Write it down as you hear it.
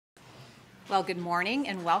Well, good morning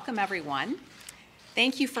and welcome, everyone.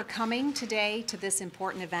 Thank you for coming today to this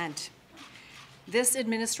important event. This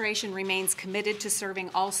administration remains committed to serving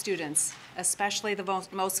all students, especially the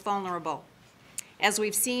most vulnerable. As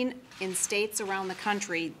we've seen in states around the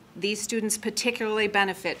country, these students particularly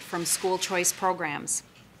benefit from school choice programs.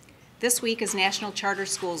 This week is National Charter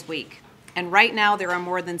Schools Week, and right now there are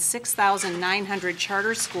more than 6,900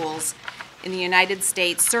 charter schools in the United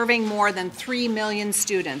States serving more than 3 million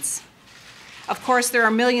students. Of course, there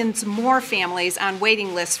are millions more families on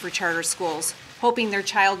waiting lists for charter schools, hoping their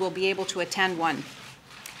child will be able to attend one.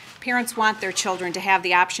 Parents want their children to have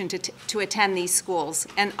the option to attend these schools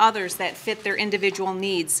and others that fit their individual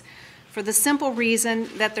needs for the simple reason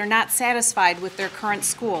that they're not satisfied with their current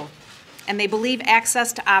school, and they believe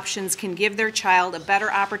access to options can give their child a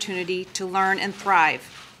better opportunity to learn and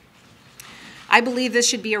thrive. I believe this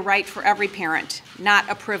should be a right for every parent, not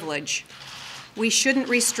a privilege. We shouldn't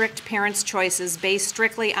restrict parents' choices based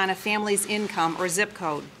strictly on a family's income or zip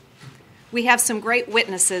code. We have some great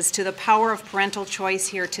witnesses to the power of parental choice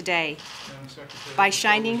here today. By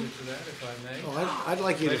shining... Oh, I'd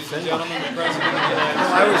like you to finish. Gentlemen, the President.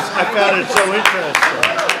 I found it so interesting.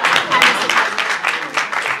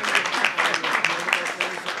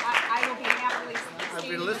 I will be happily... I've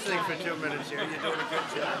been listening for 2 minutes here. You're doing a good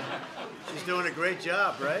job. She's doing a great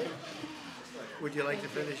job, right? Would you like to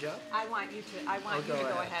finish up? I want you to go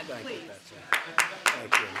ahead, Thank please. you, Betsy.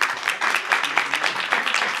 Thank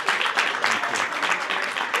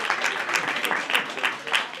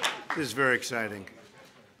you. This is very exciting.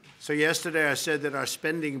 So yesterday I said that our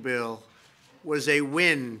spending bill was a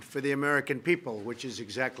win for the American people, which is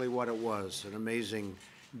exactly what it was, an amazing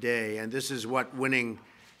day. And this is what winning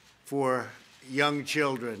for young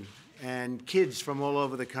children and kids from all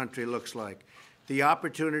over the country looks like. The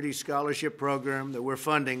Opportunity Scholarship Program that we're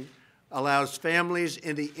funding allows families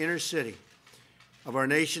in the inner city of our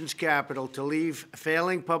nation's capital to leave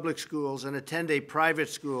failing public schools and attend a private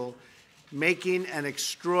school, making an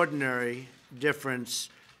extraordinary difference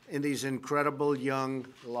in these incredible young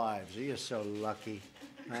lives. You're so lucky.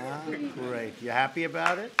 Huh? Great. You happy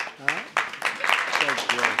about it? Huh? That's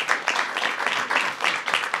great.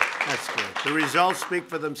 That's good. The results speak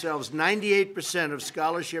for themselves. 98% of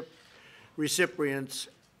scholarship recipients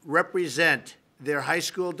represent their high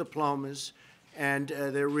school diplomas, and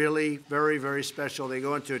they're really very, very special. They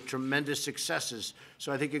go into tremendous successes.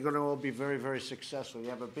 So I think you're going to all be very, very successful. You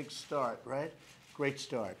have a big start, right? Great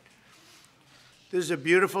start. This is a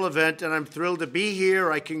beautiful event, and I'm thrilled to be here.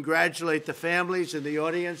 I congratulate the families in the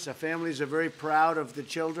audience. The families are very proud of the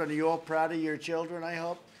children. Are you all proud of your children, I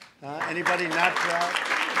hope? Anybody not proud?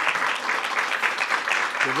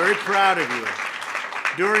 They're very proud of you.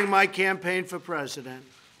 During my campaign for president,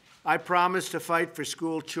 I promised to fight for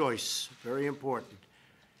school choice, very important.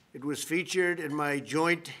 It was featured in my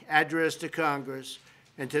joint address to Congress,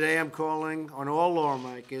 and today I'm calling on all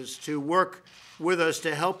lawmakers to work with us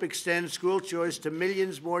to help extend school choice to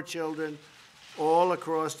millions more children all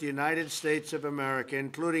across the United States of America,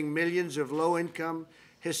 including millions of low-income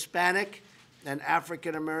Hispanic and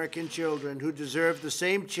African-American children who deserve the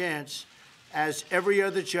same chance as every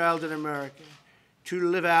other child in America to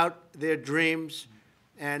live out their dreams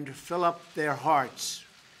and fill up their hearts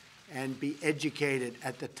and be educated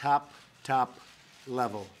at the top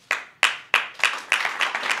level.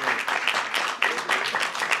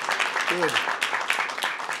 Good.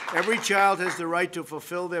 Every child has the right to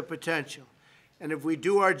fulfill their potential. And if we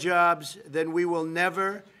do our jobs, then we will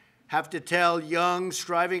never have to tell young,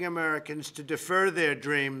 striving Americans to defer their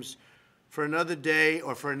dreams for another day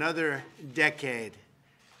or for another decade.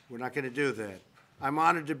 We're not going to do that. I'm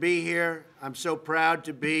honored to be here. I'm so proud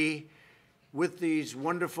to be with these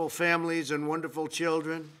wonderful families and wonderful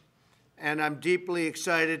children. And I'm deeply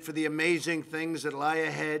excited for the amazing things that lie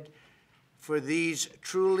ahead for these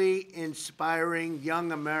truly inspiring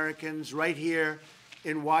young Americans right here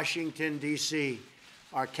in Washington, D.C.,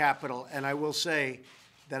 our capital. And I will say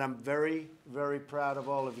that I'm very, very proud of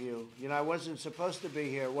all of you. You know, I wasn't supposed to be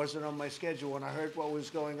here. It wasn't on my schedule. When I heard what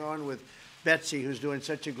was going on with Betsy, who's doing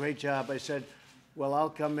such a great job, I said, well, I'll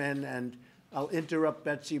come in and I'll interrupt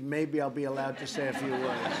Betsy. Maybe I'll be allowed to say a few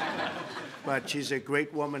words. But she's a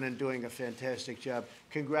great woman and doing a fantastic job.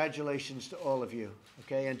 Congratulations to all of you,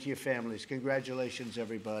 okay, and to your families. Congratulations,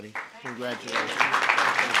 everybody. Congratulations. Thank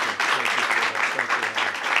you. Thank you. Thank you.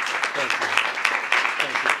 Thank you.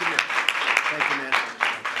 Thank you. Come here. Thank you, man.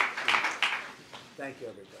 Thank you,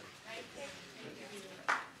 everybody.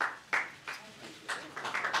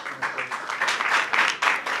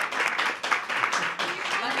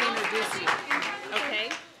 Let me introduce you, okay?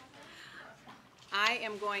 I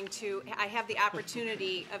am I have the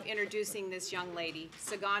opportunity of introducing this young lady,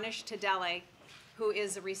 Sagonish Tadele, who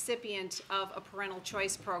is a recipient of a parental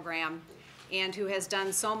choice program and who has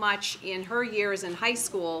done so much in her years in high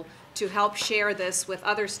school to help share this with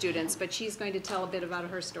other students, but she's going to tell a bit about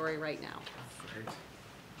her story right now.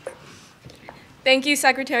 Thank you,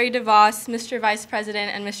 Secretary DeVos, Mr. Vice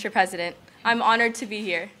President, and Mr. President. I'm honored to be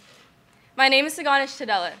here. My name is Sagonish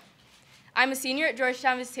Tadele. I'm a senior at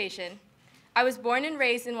Georgetown Visitation. I was born and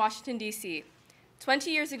raised in Washington, D.C.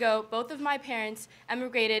 20 years ago, both of my parents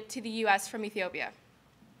emigrated to the U.S. from Ethiopia.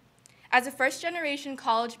 As a first-generation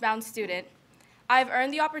college-bound student, I've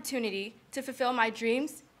earned the opportunity to fulfill my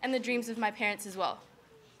dreams and the dreams of my parents as well.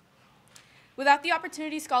 Without the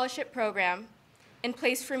Opportunity Scholarship Program in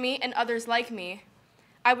place for me and others like me,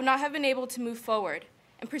 I would not have been able to move forward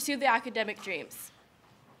and pursue the academic dreams.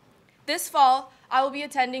 This fall, I will be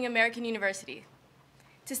attending American University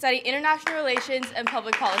to study international relations and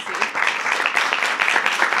public policy.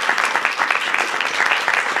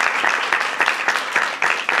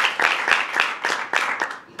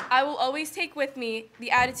 I will always take with me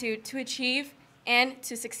the attitude to achieve and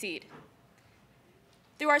to succeed.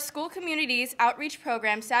 Through our school community's outreach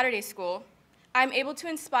program, Saturday School, I'm able to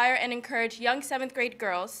inspire and encourage young 7th grade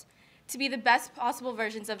girls to be the best possible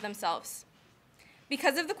versions of themselves.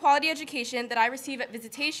 Because of the quality education that I receive at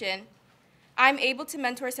Visitation, I'm able to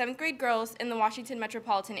mentor 7th grade girls in the Washington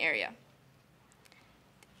metropolitan area.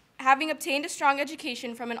 Having obtained a strong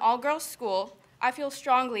education from an all-girls school, I feel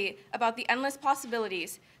strongly about the endless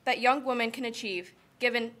possibilities that young women can achieve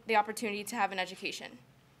given the opportunity to have an education.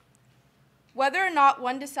 Whether or not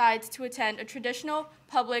one decides to attend a traditional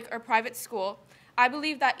public or private school, I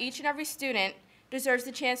believe that each and every student deserves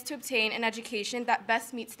the chance to obtain an education that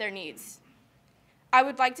best meets their needs. I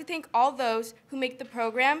would like to thank all those who make the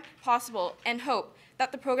program possible and hope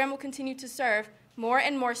that the program will continue to serve more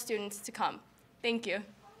and more students to come. Thank you.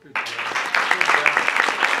 Good job. Good job.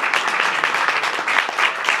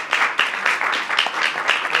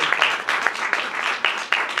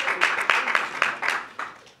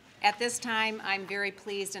 At this time, I'm very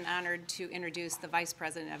pleased and honored to introduce the Vice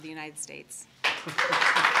President of the United States.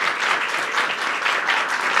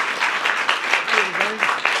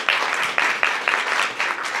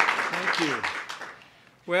 Thank you.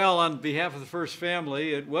 Well, on behalf of the First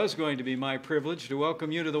Family, it was going to be my privilege to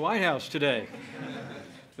welcome you to the White House today.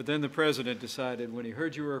 But then the President decided, when he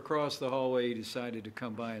heard you were across the hallway, he decided to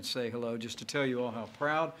come by and say hello, just to tell you all how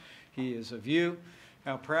proud he is of you,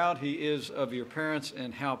 how proud he is of your parents,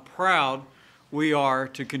 and how proud we are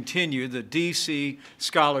to continue the DC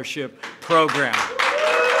Scholarship Program.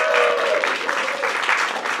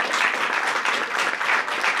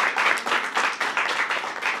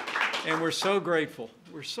 And we're so grateful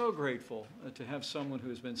to have someone who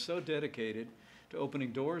has been so dedicated to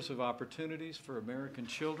opening doors of opportunities for American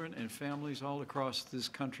children and families all across this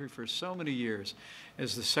country for so many years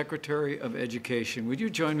as the Secretary of Education. Would you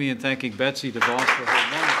join me in thanking Betsy DeVos for her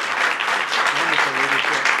wonderful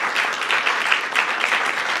leadership?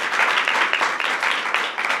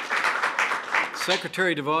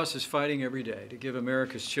 Secretary DeVos is fighting every day to give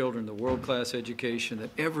America's children the world-class education that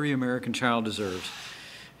every American child deserves.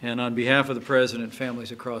 And on behalf of the President and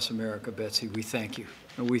families across America, Betsy, we thank you.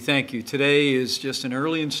 And we thank you. Today is just an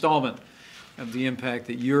early installment of the impact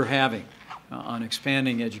that you're having on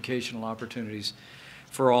expanding educational opportunities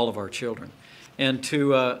for all of our children. And to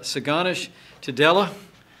Sagonish Tadele,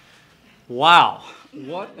 wow,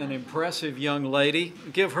 what an impressive young lady.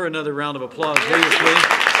 Give her another round of applause, will you, please?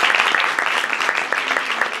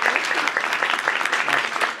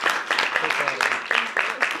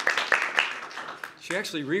 She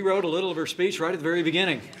actually rewrote a little of her speech right at the very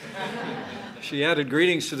beginning. She added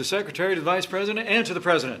greetings to the Secretary, to the Vice President, and to the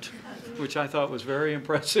President, which I thought was very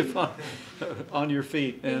impressive on your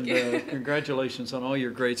feet. And congratulations on all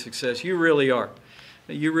your great success. You really are.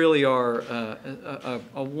 You really are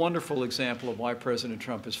a wonderful example of why President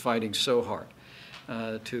Trump is fighting so hard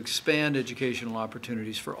to expand educational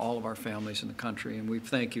opportunities for all of our families in the country. And we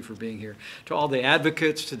thank you for being here. To all the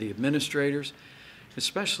advocates, to the administrators,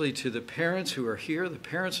 especially to the parents who are here, the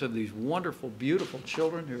parents of these wonderful, beautiful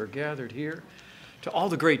children who are gathered here, to all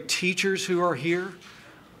the great teachers who are here,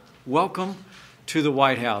 welcome to the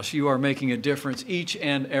White House. You are making a difference each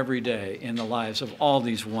and every day in the lives of all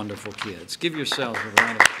these wonderful kids. Give yourselves a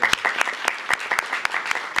round of applause.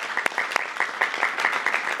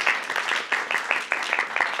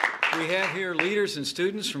 We have here leaders and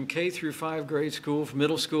students from K through 5 grade school, from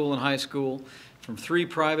middle school and high school, from 3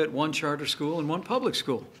 private, 1 charter school, and 1 public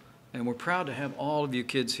school And we're proud to have all of you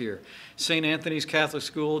kids here. St. Anthony's Catholic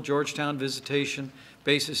School, Georgetown Visitation,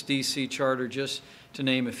 Basis DC Charter, just to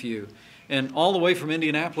name a few. And all the way from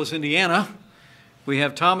Indianapolis, Indiana, we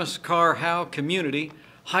have Thomas Carr Howe Community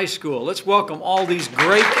High School. Let's welcome all these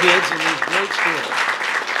great kids in these great schools.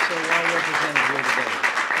 So well represented here today.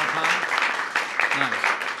 Nice.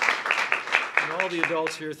 And all the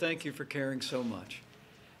adults here, thank you for caring so much.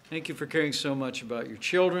 Thank you for caring so much about your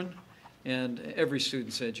children and every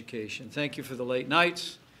student's education. Thank you for the late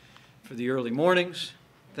nights, for the early mornings.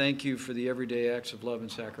 Thank you for the everyday acts of love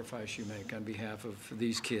and sacrifice you make on behalf of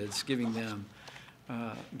these kids, giving them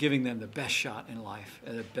the best shot in life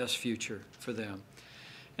and the best future for them.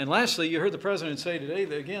 And lastly, you heard the president say today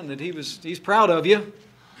that, again, that he's proud of you.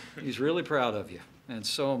 He's really proud of you, and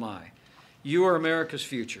so am I. You are America's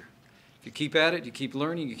future. If you keep at it, you keep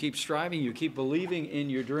learning, you keep striving, you keep believing in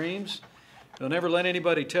your dreams, don't ever let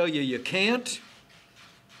anybody tell you you can't,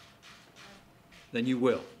 then you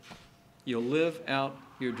will. You'll live out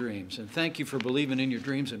your dreams. And thank you for believing in your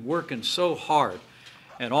dreams and working so hard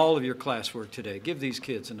at all of your classwork today. Give these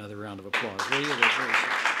kids another round of applause, will you?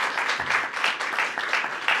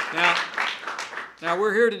 Now,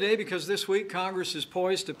 we're here today because this week Congress is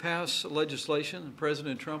poised to pass legislation, and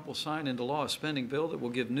President Trump will sign into law a spending bill that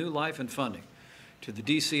will give new life and funding to the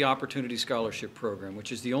DC Opportunity Scholarship Program,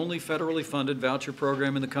 which is the only federally funded voucher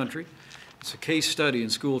program in the country. It's a case study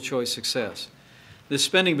in school choice success. This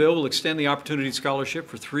spending bill will extend the Opportunity Scholarship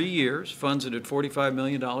for 3 years, funds it at $45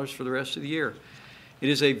 million for the rest of the year. It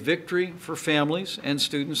is a victory for families and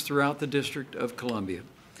students throughout the District of Columbia.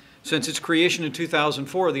 Since its creation in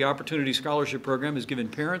 2004, the Opportunity Scholarship Program has given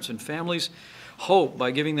parents and families hope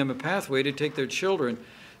by giving them a pathway to take their children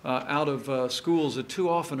out of schools that too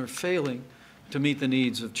often are failing to meet the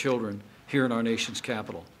needs of children here in our nation's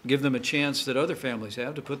capital. Give them a chance that other families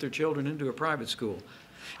have to put their children into a private school.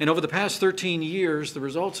 And over the past 13 years, the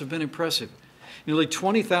results have been impressive. Nearly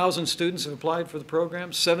 20,000 students have applied for the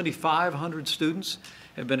program, 7,500 students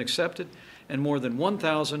have been accepted, and more than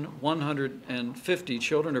 1,150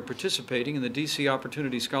 children are participating in the DC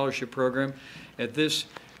Opportunity Scholarship Program at this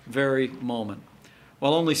very moment.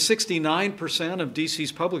 While only 69% of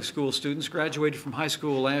DC's public school students graduated from high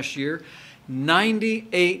school last year,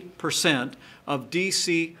 98% of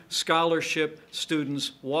DC scholarship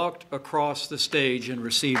students walked across the stage and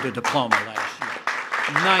received a diploma last year.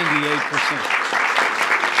 98%.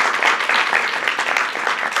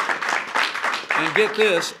 And get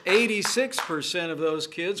this, 86% of those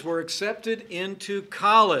kids were accepted into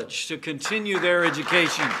college to continue their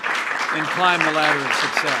education and climb the ladder of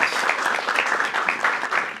success.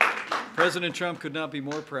 President Trump could not be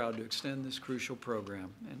more proud to extend this crucial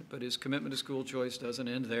program, but his commitment to school choice doesn't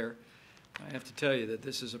end there. I have to tell you that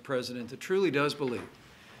this is a president that truly does believe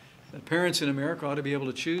that parents in America ought to be able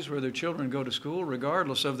to choose where their children go to school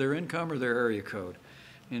regardless of their income or their area code.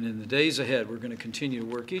 And in the days ahead, we're going to continue to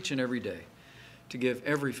work each and every day to give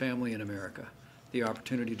every family in America the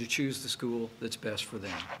opportunity to choose the school that's best for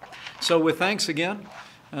them. So with thanks again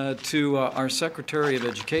to our Secretary of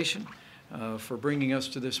Education for bringing us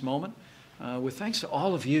to this moment, with thanks to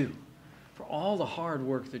all of you for all the hard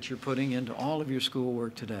work that you're putting into all of your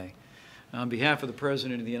schoolwork today. On behalf of the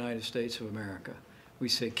President of the United States of America, we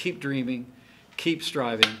say keep dreaming, keep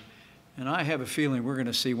striving, and I have a feeling we're going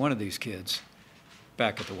to see one of these kids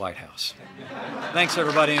back at the White House. Thanks,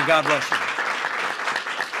 everybody, and God bless you.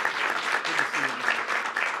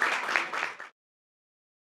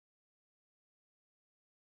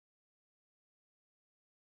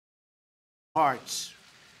 Hearts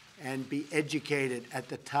and be educated at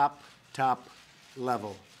the top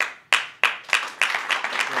level.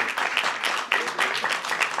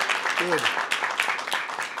 Good.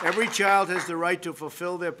 Every child has the right to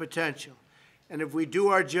fulfill their potential. And if we do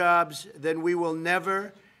our jobs, then we will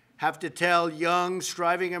never have to tell young,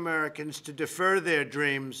 striving Americans to defer their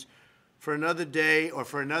dreams for another day or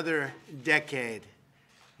for another decade.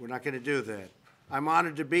 We're not going to do that. I'm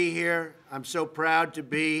honored to be here. I'm so proud to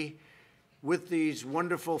be with these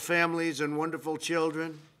wonderful families and wonderful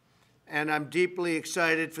children. And I'm deeply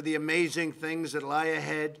excited for the amazing things that lie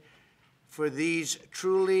ahead for these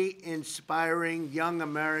truly inspiring young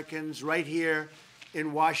Americans right here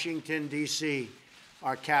in Washington, D.C.,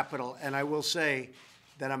 our capital. And I will say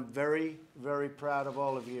that I'm very, very proud of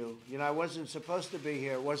all of you. You know, I wasn't supposed to be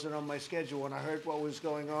here. It wasn't on my schedule. When I heard what was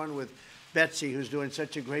going on with Betsy, who's doing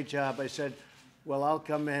such a great job, I said, well, I'll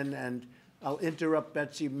come in and I'll interrupt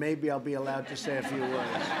Betsy. Maybe I'll be allowed to say a few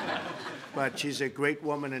words. but she's a great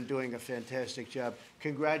woman and doing a fantastic job.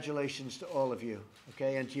 Congratulations to all of you,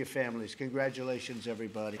 okay, and to your families. Congratulations,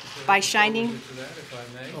 everybody. By shining,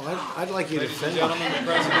 Oh, I'd like you to finish. Gentlemen, the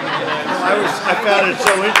President. I found it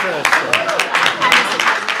so interesting.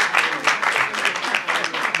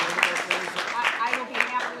 I will be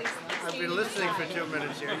happily I've been listening for 2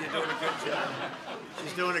 minutes here. You're doing a good job.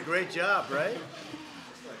 She's doing a great job, right?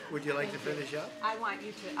 Would you like to finish up? I want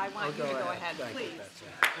you to go ahead, Thank you, please. Betsy.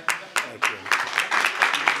 Thank you.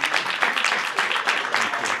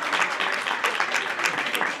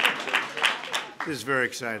 This is very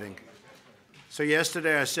exciting. So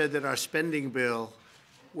yesterday I said that our spending bill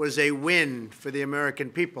was a win for the American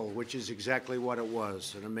people, which is exactly what it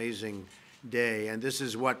was, an amazing day. And this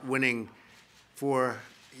is what winning for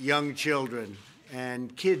young children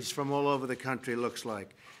and kids from all over the country looks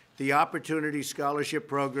like. The Opportunity Scholarship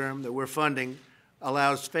Program that we're funding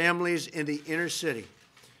allows families in the inner city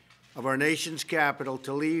of our nation's capital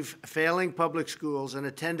to leave failing public schools and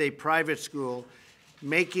attend a private school,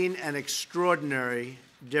 making an extraordinary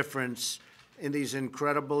difference in these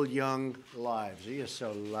incredible young lives. You're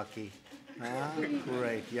so lucky. Huh?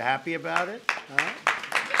 Great. You happy about it? Huh?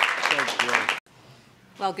 So great.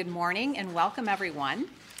 Well, good morning and welcome, everyone.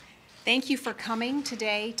 Thank you for coming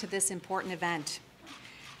today to this important event.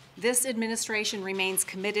 This administration remains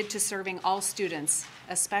committed to serving all students,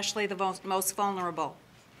 especially the most vulnerable.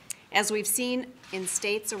 As we've seen in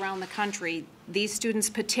states around the country, these students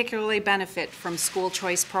particularly benefit from school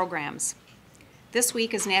choice programs. This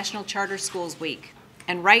week is National Charter Schools Week,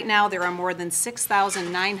 and right now there are more than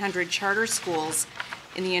 6,900 charter schools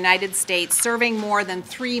in the United States serving more than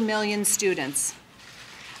 3 million students.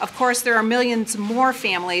 Of course, there are millions more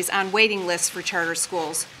families on waiting lists for charter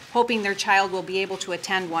schools, hoping their child will be able to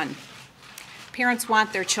attend one. Parents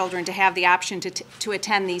want their children to have the option to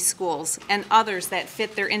attend these schools and others that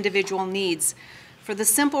fit their individual needs for the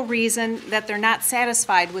simple reason that they're not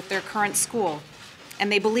satisfied with their current school,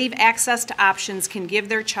 and they believe access to options can give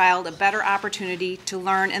their child a better opportunity to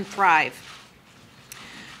learn and thrive.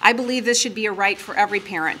 I believe this should be a right for every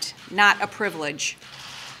parent, not a privilege.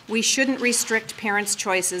 We shouldn't restrict parents'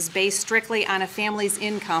 choices based strictly on a family's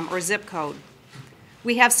income or zip code.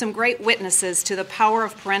 We have some great witnesses to the power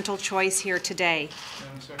of parental choice here today.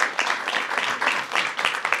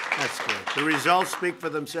 That's good. The results speak for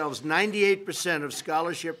themselves. 98% of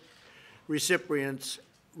scholarship recipients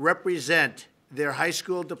represent their high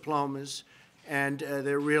school diplomas, and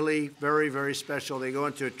they're really very, very special. They go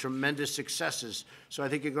into tremendous successes. So I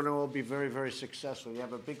think you're going to all be very, very successful. You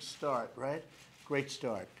have a big start, right? Great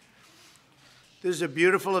start. This is a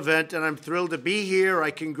beautiful event, and I'm thrilled to be here. I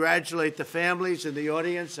congratulate the families in the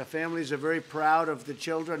audience. The families are very proud of the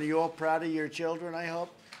children. Are you all proud of your children, I hope?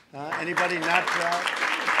 Anybody not proud?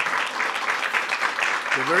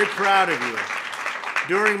 They're very proud of you.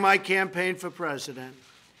 During my campaign for president,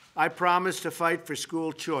 I promised to fight for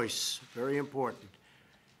school choice, very important.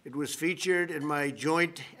 It was featured in my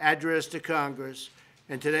joint address to Congress,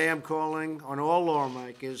 and today I'm calling on all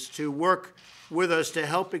lawmakers to work with us to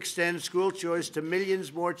help extend school choice to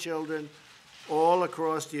millions more children all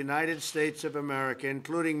across the United States of America,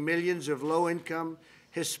 including millions of low-income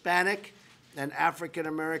Hispanic and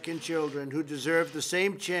African-American children who deserve the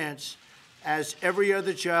same chance as every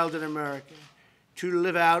other child in America to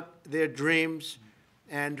live out their dreams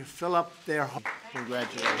and fill up their home.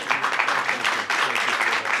 Congratulations. Thank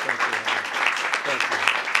you. Thank you.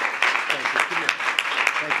 Thank you. Come here.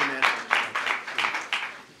 Thank you, man.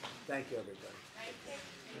 Thank you, everybody.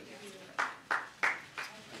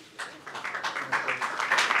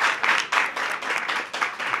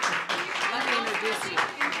 Let me introduce you,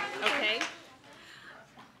 okay?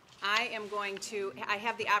 I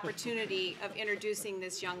have the opportunity of introducing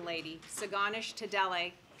this young lady, Sagonish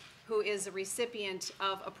Tadele, who is a recipient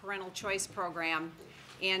of a parental choice program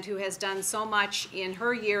and who has done so much in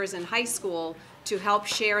her years in high school to help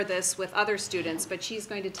share this with other students, but she's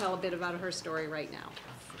going to tell a bit about her story right now.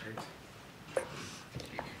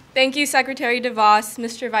 Thank you, Secretary DeVos,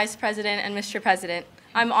 Mr. Vice President, and Mr. President.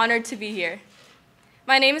 I'm honored to be here.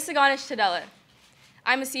 My name is Sagonish Tadele.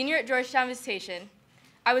 I'm a senior at Georgetown Visitation.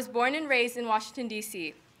 I was born and raised in Washington,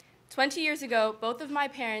 D.C. 20 years ago, both of my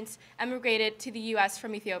parents emigrated to the U.S.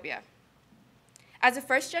 from Ethiopia. As a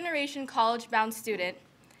first-generation college-bound student,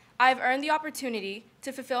 I have earned the opportunity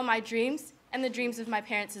to fulfill my dreams and the dreams of my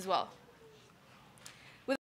parents as well.